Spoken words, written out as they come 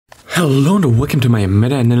Hello and welcome to my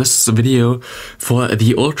meta analysis video for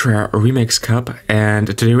the Ultra Remix Cup, and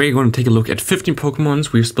today we're going to take a look at 15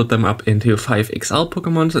 Pokemons. We've split them up into 5 XL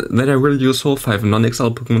Pokemon that are really useful, 5 non-XL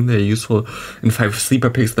Pokemon that are useful, and 5 sleeper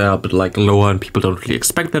picks that are a bit like lower and people don't really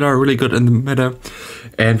expect that are really good in the meta.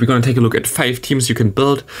 And we're going to take a look at 5 teams you can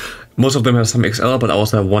build. Most of them have some XL, but I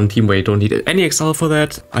also have one team where you don't need any XL for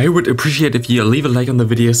that. I would appreciate if you leave a like on the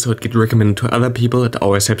video so it gets recommended to other people. It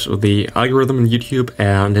always helps with the algorithm on YouTube.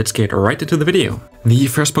 And let's get right into the video. The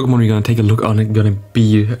first Pokemon we're going to take a look on is going to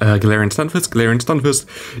be Galarian Stunfisk. Galarian Stunfisk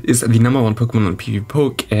is the #1 Pokemon on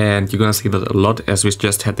PvPoke, and you're going to see that a lot as we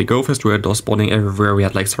just had the Go Fest where it was spawning everywhere. We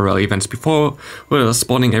had like several events before where it was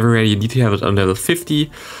spawning everywhere. You need to have it on level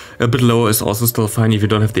 50. A bit lower is also still fine if you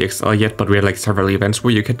don't have the XL yet, but we had like several events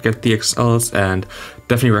where you could get the XLs, and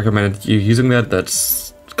definitely recommend you using that.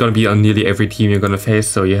 That's gonna be on nearly every team you're gonna face,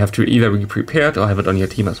 so you have to either be prepared or have it on your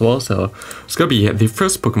team as well. So it's gonna be the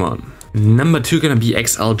first Pokemon. Number 2 gonna be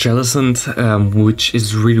XL Jellicent, which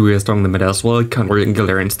is really strong in the meta as well, countering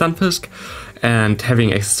Galarian Stunfisk, and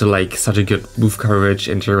having access to like such a good move coverage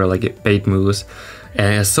and general like bait moves.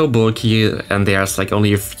 And it's so bulky, and there's like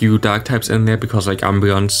only a few dark types in there because like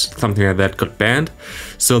Umbreon's something like that got banned.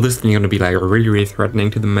 So this thing is gonna be like really threatening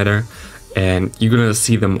to the meta, and you're gonna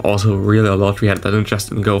see them also really a lot. We had that just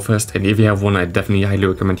in Go Fest, and if you have one, I definitely highly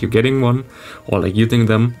recommend you getting one or like using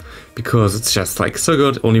them because it's just like so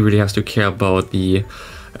good. Only really has to care about the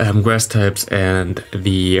grass types and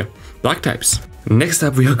the dark types. Next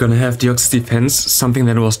up, we are gonna have Deoxys Defense, something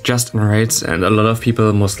that was just in raids, and a lot of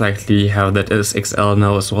people most likely have that as XL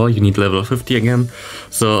now as well. You need level 50 again,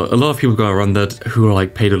 so a lot of people gonna run that who are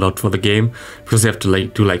like paid a lot for the game because they have to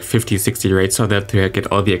like do like 50-60 raids so that they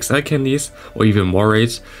get all the XL candies or even more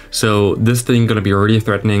raids. So this thing gonna be really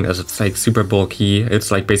threatening as it's like super bulky. It's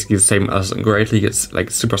like basically the same as Great League. It's like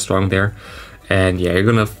super strong there. And yeah, you're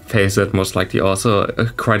gonna face it most likely also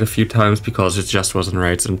quite a few times because it just wasn't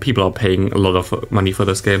raids and people are paying a lot of money for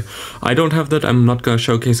this game. I don't have that. I'm not gonna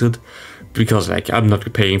showcase it because like I'm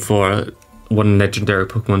not paying for one legendary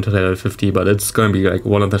Pokemon to level 50, but it's gonna be like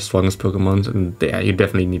one of the strongest Pokemons, and yeah, you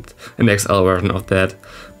definitely need an XL version of that.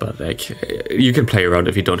 But like, you can play around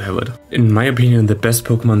if you don't have it. In my opinion, the best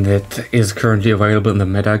Pokemon that is currently available in the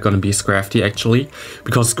meta gonna be Scrafty actually,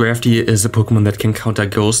 because Scrafty is a Pokemon that can counter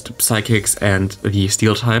Ghost, Psychics, and the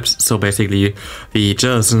Steel types. So basically, the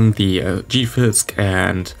Jellicent, the G-Fisk,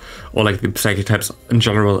 and or like the Psychic types in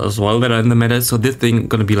general as well that are in the meta. So this thing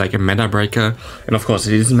gonna be like a meta breaker, and of course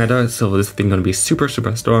it is meta, so this thing gonna be super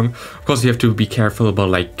strong. Of course you have to be careful about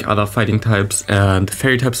like other fighting types and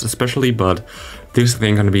fairy types especially, but this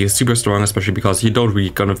thing gonna be super strong, especially because you don't really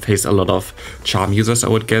gonna face a lot of charm users, I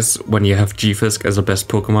would guess, when you have G-Fisk as a best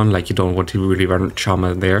Pokemon. Like you don't want to really run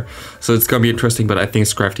Charmer there, so it's gonna be interesting. But I think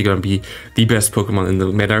Scrafty gonna be the best Pokemon in the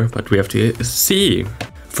meta, but we have to see.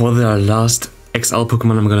 For the last XL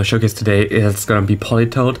Pokemon I'm gonna showcase today, it's gonna be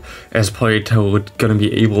Politoed, as Politoed gonna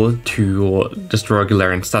be able to destroy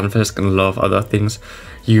Galarian Stunfisk and a lot of other things.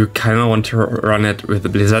 You kinda want to run it with the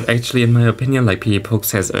Blizzard actually, in my opinion. Like PvPoke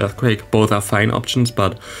says Earthquake, both are fine options,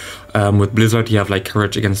 but with Blizzard you have like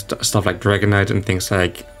coverage against stuff like Dragonite and things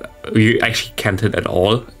like you actually can't hit at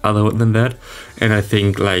all other than that. And I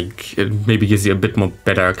think like it maybe gives you a bit more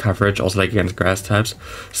better coverage also like against grass types.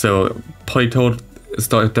 So Politoed is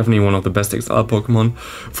definitely one of the best XL Pokemon.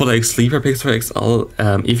 For like sleeper picks for XL,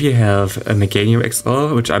 if you have a Meganium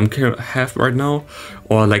XL, which I'm have right now,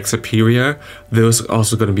 or like Superior, those are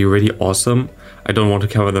also gonna be really awesome. I don't want to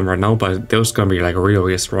cover them right now, but those gonna be like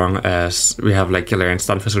really strong, as we have like Galarian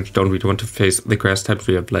Stunfisk, which don't really want to face the grass types.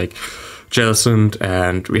 We have like Jellicent,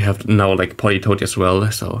 and we have now like Politoed as well,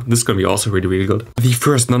 so this is gonna be also really good. The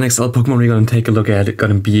first non-XL Pokemon we're gonna take a look at is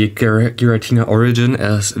gonna be Giratina Origin,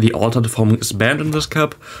 as the altered form is banned in this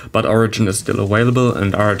cup, but Origin is still available,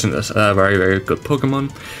 and Origin is a very good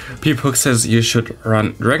Pokemon. PvPoke says you should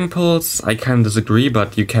run Dragon Pulse. I can disagree,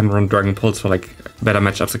 but you can run Dragon Pulse for like better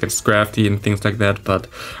matchups against Scrafty and things like that, but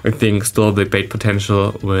I think still the bait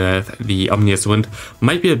potential with the Omnious Wind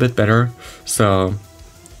might be a bit better, so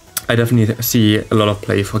I definitely see a lot of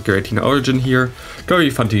play for Giratina Origin here. Gonna be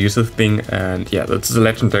fun to use this thing, and yeah, that's a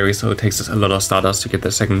legendary, so it takes us a lot of starters to get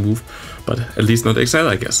the second move, but at least not XL,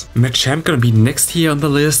 I guess. Machamp gonna be next here on the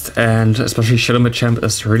list, and especially Shadow Machamp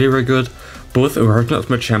is really good. Both versions of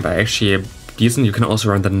Machamp are actually decent. You can also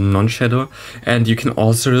run the non-shadow, and you can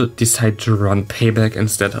also decide to run Payback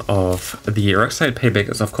instead of the Rock Slide. Payback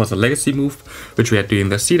is of course a legacy move, which we had doing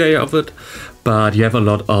the C-Day of it, but you have a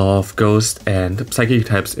lot of Ghost and Psychic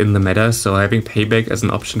types in the meta, so having Payback as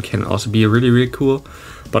an option can also be really cool.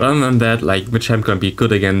 But other than that, like Machamp gonna be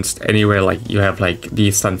good against anywhere. Like you have like the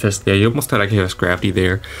Stunfisk there, you almost like have Scrafty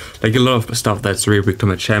there, like a lot of stuff that's really weak to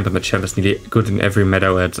Machamp, and Machamp is nearly good in every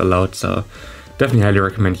meta where it's allowed. So definitely highly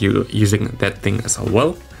recommend you using that thing as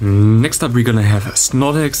well. Next up, we're gonna have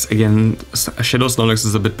Snorlax. Again, Shadow Snorlax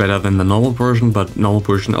is a bit better than the normal version, but normal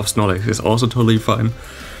version of Snorlax is also totally fine.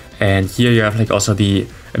 And here you have like also the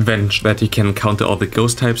advantage that you can counter all the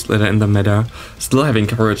ghost types that are in the meta, still having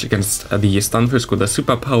coverage against the Stunfisk with a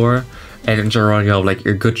superpower, and in general you have like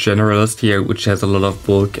a good generalist here which has a lot of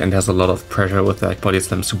bulk and has a lot of pressure with like body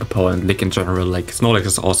slam, superpower, and lick in general. Like Snorlax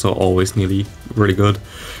is also always nearly really good,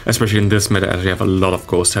 especially in this meta as you have a lot of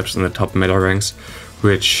ghost types in the top meta ranks,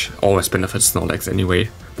 which always benefits Snorlax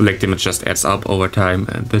anyway. The leg damage just adds up over time,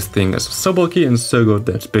 and this thing is so bulky and so good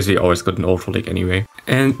that's basically always good in Ultra League anyway.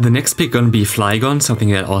 And the next pick gonna be Flygon, something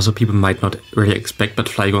that also people might not really expect, but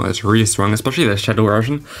Flygon is really strong, especially the Shadow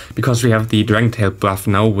version, because we have the Dragon Tail buff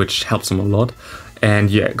now, which helps him a lot. And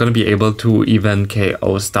you're gonna be able to even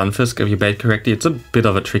KO Stunfisk if you bait correctly. It's a bit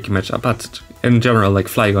of a tricky matchup, but in general, like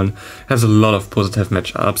Flygon has a lot of positive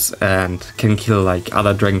matchups and can kill like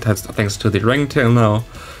other Dragon types thanks to the Dragon Tail now.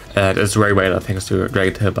 And it's very well thanks to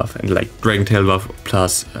Dragon Tail buff, and like Dragon Tail buff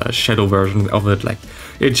plus Shadow version of it, like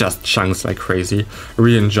it just chunks like crazy. I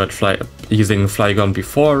really enjoyed using Flygon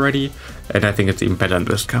before already, and I think it's even better in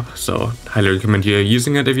this cup, so highly recommend you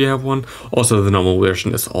using it if you have one. Also the normal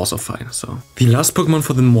version is also fine. So the last Pokemon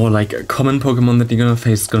for the more like common Pokemon that you're gonna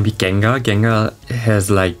face is gonna be Gengar. Gengar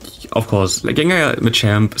has like, of course, like Gengar,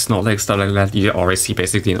 Machamp, Snorlax, stuff like that, you always see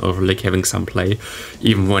basically in Ultra League having some play,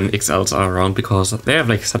 even when XLs are around, because they have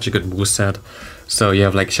like such a good moveset. So you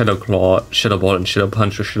have like Shadow Claw, Shadow Ball, and Shadow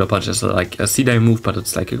Punch. Shadow Punch is like a C-dive move, but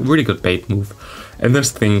it's like a really good bait move. And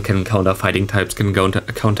this thing can counter fighting types, can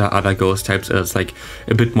counter other ghost types. It's like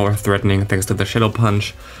a bit more threatening thanks to the Shadow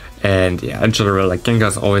Punch. And yeah, in general, like Gengar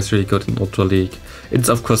is always really good in Ultra League. It's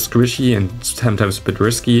of course squishy and sometimes a bit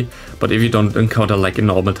risky, but if you don't encounter like a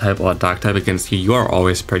normal type or a dark type against you, you are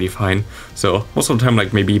always pretty fine. So most of the time,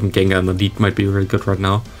 like maybe even Gengar in the lead might be really good right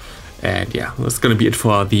now. And yeah, that's gonna be it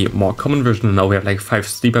for the more common version. Now we have like 5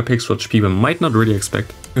 sleeper picks, which people might not really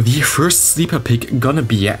expect. The first sleeper pick gonna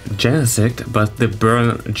be Genesect, but the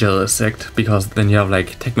Burn Genesect, because then you have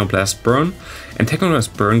like Technoblast Burn, and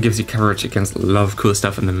Technoblast Burn gives you coverage against a lot of cool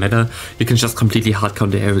stuff in the meta. You can just completely hard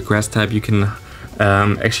counter every grass type. You can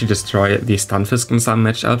actually destroy the Stunfisk in some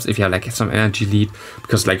matchups if you have like some energy lead,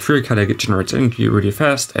 because like Fury Cutter generates energy really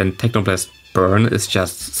fast, and Technoblast Burn is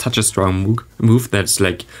just such a strong move that's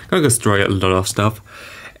like gonna destroy a lot of stuff.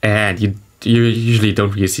 And you usually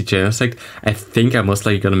don't really see Genesect. I think I'm most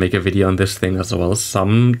likely gonna make a video on this thing as well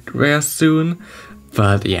somewhere soon.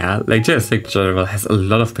 But yeah, like Genesect in general has a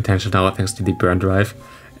lot of potential now thanks to the Burn Drive.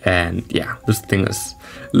 And yeah, this thing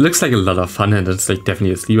looks like a lot of fun, and it's like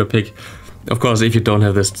definitely a sleeper pick. Of course, if you don't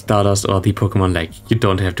have this Stardust or the Pokemon, like you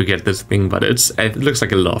don't have to get this thing, but it looks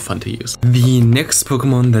like a lot of fun to use. The next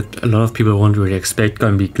Pokemon that a lot of people won't really expect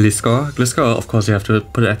gonna be Gliscor. Gliscor, of course, you have to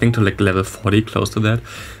put it, I think, to like level 40, close to that.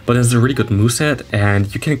 But it's a really good moveset,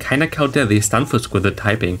 and you can kind of counter the Stunfisk with the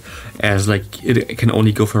typing, as like it can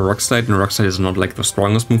only go for Rock Slide, and Rock Slide is not like the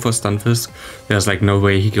strongest move for Stunfisk. There's like no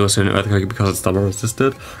way he goes to an Earthquake because it's double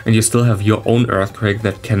resisted, and you still have your own Earthquake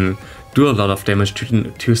that can do a lot of damage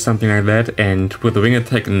to something like that. And with the Wing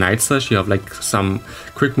Attack and Night Slash, you have like some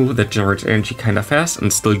quick move that generates energy kind of fast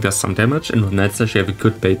and still does some damage, and with Night Slash you have a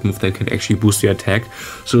good bait move that can actually boost your attack.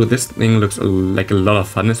 So this thing looks like a lot of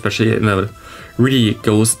fun, especially in a really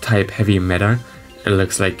ghost type heavy meta. It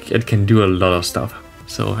looks like it can do a lot of stuff.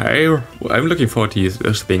 So I'm looking forward to use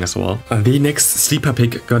this thing as well. The next sleeper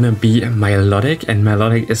pick gonna be Milotic, and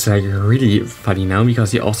Milotic is like really funny now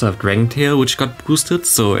because you also have Dragon Tail, which got boosted,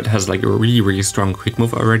 so it has like a really strong quick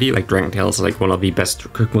move already. Like Dragon Tail is like one of the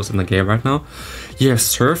best quick moves in the game right now. You have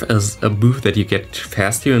Surf as a move that you get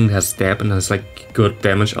fast here, and has Stab and has like good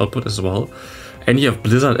damage output as well. And you have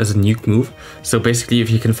Blizzard as a nuke move, so basically if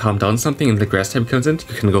you can farm down something and the grass type comes in,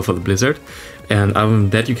 you can go for the Blizzard. And other than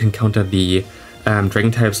that, you can counter the Dragon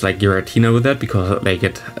types like Giratina with that, because they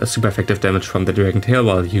get a super effective damage from the Dragon Tail,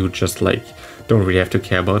 while you just like don't really have to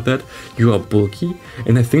care about that. You are bulky,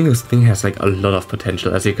 and I think this thing has like a lot of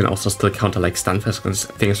potential, as you can also still counter like Stunfisk and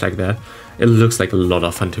things like that. It looks like a lot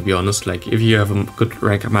of fun, to be honest. Like if you have a good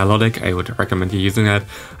rank Milotic, I would recommend you using that.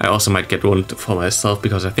 I also might get one for myself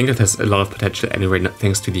because I think it has a lot of potential anyway,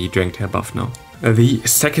 thanks to the Dragon Tail buff now. The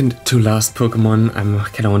second to last Pokemon I'm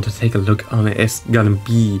kind of want to take a look on is gonna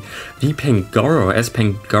be the Pangoro, as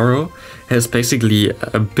Pangoro has basically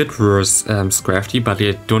a bit worse Scrafty, but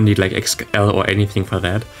you don't need like XL or anything for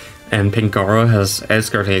that. And Pangoro has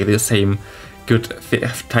exactly the same good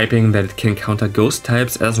typing that it can counter ghost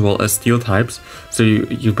types as well as steel types. So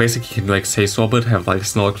you basically can like say swap it, have like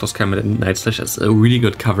Snarl, Close Combat, and Night Slash as a really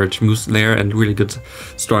good coverage moves there and really good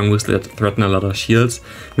strong moves that threaten a lot of shields.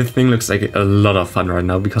 This thing looks like a lot of fun right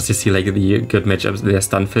now because you see like the good matchups there: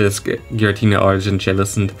 Stunfisk, Giratina Origin,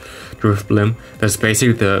 Jellicent, Drift Blim. That's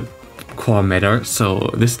basically the core meta,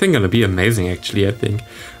 so this thing gonna be amazing actually. I think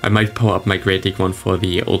I might power up my Great League one for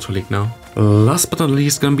the Ultra League now. Last but not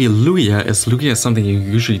least gonna be Lugia, as Lugia is something you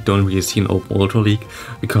usually don't really see in Open Ultra League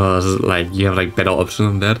because like you have like better options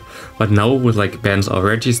than that, but now with like bans of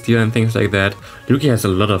Registeel and things like that, Lugia has a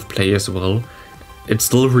lot of play as well. It's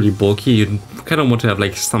still really bulky. You kind of want to have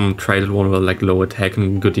like some traded one with like low attack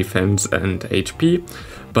and good defense and HP,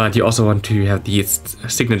 but you also want to have the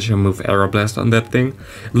signature move Aero Blast on that thing.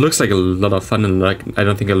 It looks like a lot of fun, and like I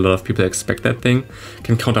don't think a lot of people expect that thing.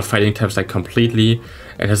 Can counter fighting types like completely,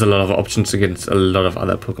 and has a lot of options against a lot of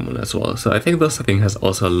other Pokemon as well. So I think this thing has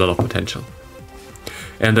also a lot of potential.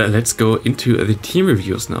 And let's go into the team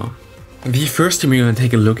reviews now. The first team we're gonna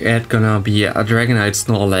take a look at gonna be Dragonite,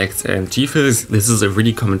 Snorlax, and G-Fizz. This is a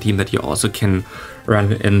really common team that you also can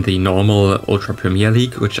run in the normal Ultra Premier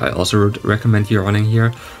League, which I also would recommend you running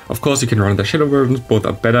here. Of course, you can run the Shadow versions, both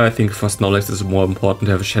are better. I think for Snorlax it's more important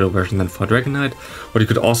to have a Shadow version than for Dragonite. What you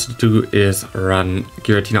could also do is run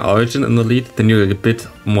Giratina Origin in the lead, then you're a bit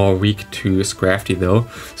more weak to Scrafty though.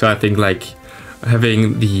 So I think like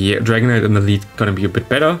having the Dragonite in the lead gonna be a bit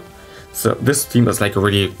better. So this team is like a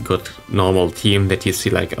really good normal team that you see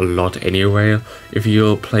like a lot anyway if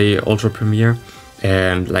you play Ultra Premier,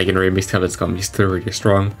 and like in Remix Cup it's gonna be still really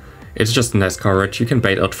strong. It's just a nice coverage. You can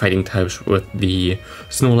bait out fighting types with the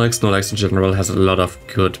Snorlax. Snorlax in general has a lot of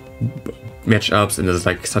good matchups and is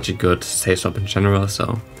like such a good safe swap in general,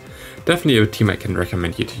 so definitely a team I can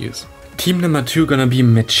recommend you to use. Team number 2 gonna be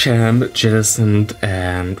Machamp, Jellicent,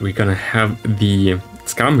 and we're gonna have the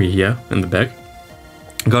Skarmory here in the back.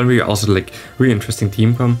 Gonna be also like really interesting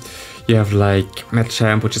team comp. You have like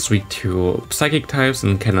Machamp, which is weak to psychic types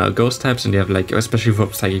and kind of ghost types, and you have like, especially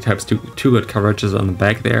for psychic types, two good coverages on the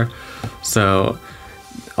back there. So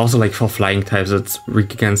also like for flying types it's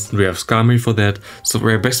weak against, we have Skarmory for that. So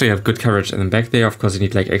we basically have good coverage in the back there. Of course you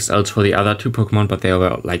need like XLs for the other two Pokemon, but they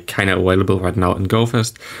were like kind of available right now in Go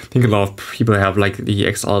Fest. I think a lot of people have like the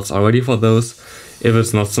XLs already for those. If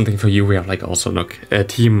it's not something for you, we have like also like a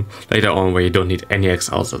team later on where you don't need any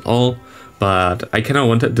XLs at all. But I kind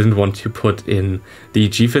of didn't want to put in the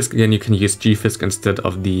G-Fisk again. You can use G-Fisk instead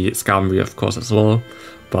of the Skarmory, of course, as well.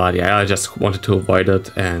 But yeah, I just wanted to avoid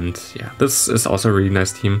it. And yeah, this is also a really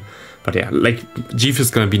nice team. But yeah, like G-Fisk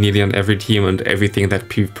is gonna be nearly on every team and everything that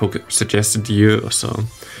people suggested to you. So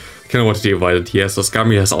I kind of wanted to avoid it here. So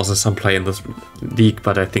Skarmory has also some play in this league,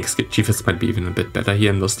 but I think G-Fisk might be even a bit better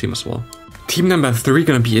here in this team as well. Team number 3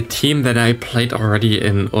 gonna be a team that I played already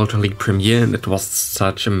in Ultra League Premier, and it was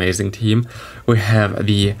such an amazing team. We have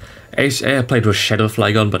the HA, I played with Shadow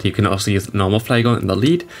Flygon, but you can also use normal Flygon in the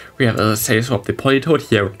lead. We have a Safe Swap the Politoed.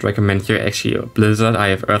 Here I would recommend you actually Blizzard. I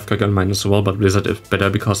have Earthquake on mine as well, but Blizzard is better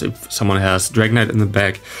because if someone has Dragonite in the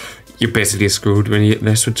back, you're basically screwed when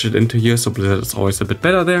they switch it into here, so Blizzard is always a bit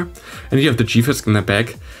better there. And you have the G-Fisk in the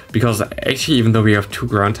back, because actually even though we have 2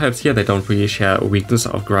 ground types here, they don't really share a weakness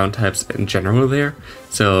of ground types in general there.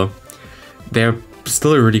 So they're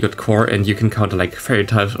still a really good core, and you can counter like fairy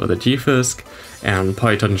types with the G-Fisk, and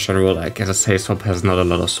Politoed in general, like as a safe swap, has not a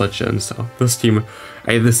lot of switch-ins. So this team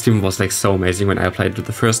was like so amazing when I played it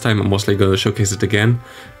the first time. I'm mostly gonna showcase it again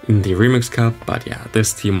in the Remix Cup, but yeah,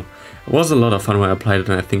 this team was a lot of fun when I played it,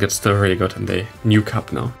 and I think it's still really good in the new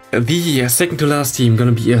cup now. The second to last team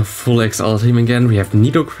gonna be a full XL team again. We have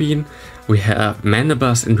Nidoqueen, we have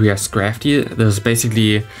Mandibuzz, and we have Scrafty. This is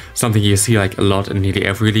basically something you see like a lot in nearly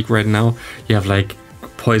every league right now. You have like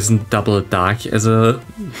Poison Double Dark as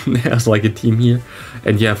like a team here,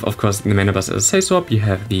 and you have of course the Mandibuzz as a safe swap. You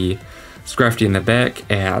have the Scrafty in the back,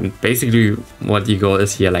 and basically what you go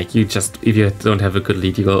is here, like you just, if you don't have a good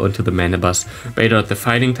lead, you go into the Mandibuzz, bait out the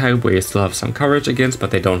fighting type where you still have some coverage against,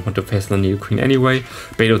 but they don't want to face the Nidoqueen anyway,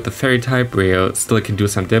 bait out the fairy type where you still can do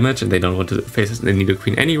some damage and they don't want to face the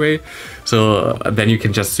Nidoqueen anyway, so then you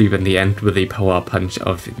can just sweep in the end with the power punch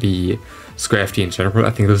of the Scrafty in general.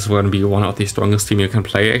 I think this is going to be one of the strongest team you can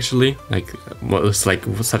play actually, like it's like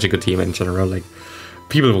such a good team in general, like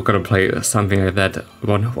people were gonna play something like that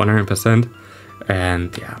 100%,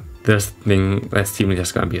 and yeah, this team is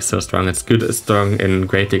just gonna be so strong. It's strong in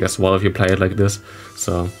Great League as well if you play it like this.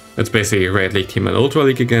 So it's basically a Great League team and Ultra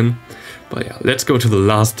League again. But yeah, let's go to the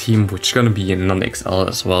last team, which is gonna be a non-XL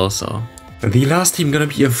as well. So the last team gonna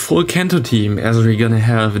be a full Kanto team, as we're gonna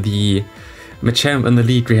have the Machamp in the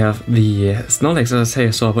lead, we have the Snorlax as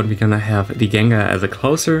I saw, but we're gonna have the Gengar as a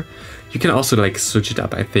closer. You can also like switch it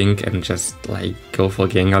up, I think, and just like go for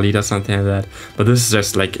Gengar lead or something like that. But this is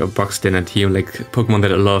just like a boxed in team, like Pokemon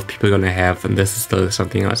that a lot of people are gonna have, and this is still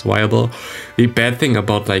something that's viable. The bad thing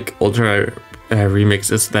about like Ultra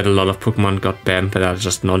Remix is that a lot of Pokemon got banned that are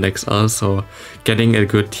just non-XL, so getting a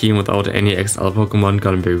good team without any XL Pokemon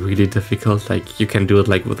gonna be really difficult. Like you can do it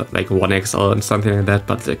like with like one XL and something like that,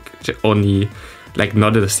 but like only like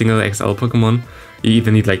not a single XL Pokemon. You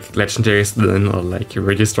either need like legendaries then or like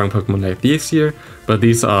really strong Pokemon like these here, but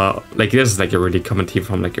these are like, this is like a really common team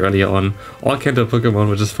from like earlier on, all Kanto Pokemon,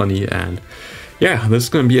 which is funny. And yeah, this is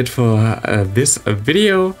gonna be it for this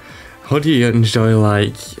video. How do you enjoy,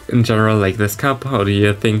 like, in general, like this cup? How do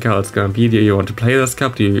you think how it's gonna be? Do you want to play this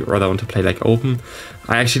cup? Do you rather want to play like open?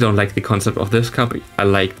 I actually don't like the concept of this cup. I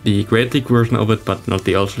like the Great League version of it, but not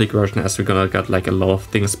the Ultra League version, as we're gonna get like a lot of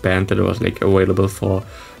things banned that was like available for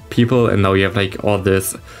people, and now you have like all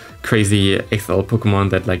this crazy XL Pokemon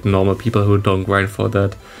that like normal people who don't grind for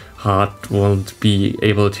that hard won't be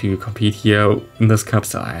able to compete here in this cup.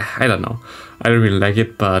 So I don't know. I don't really like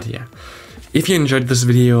it, but yeah. If you enjoyed this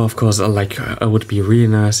video, of course, it would be really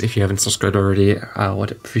nice. If you haven't subscribed already, I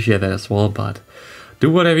would appreciate that as well. But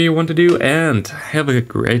do whatever you want to do and have a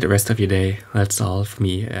great rest of your day. That's all for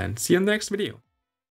me, and see you in the next video.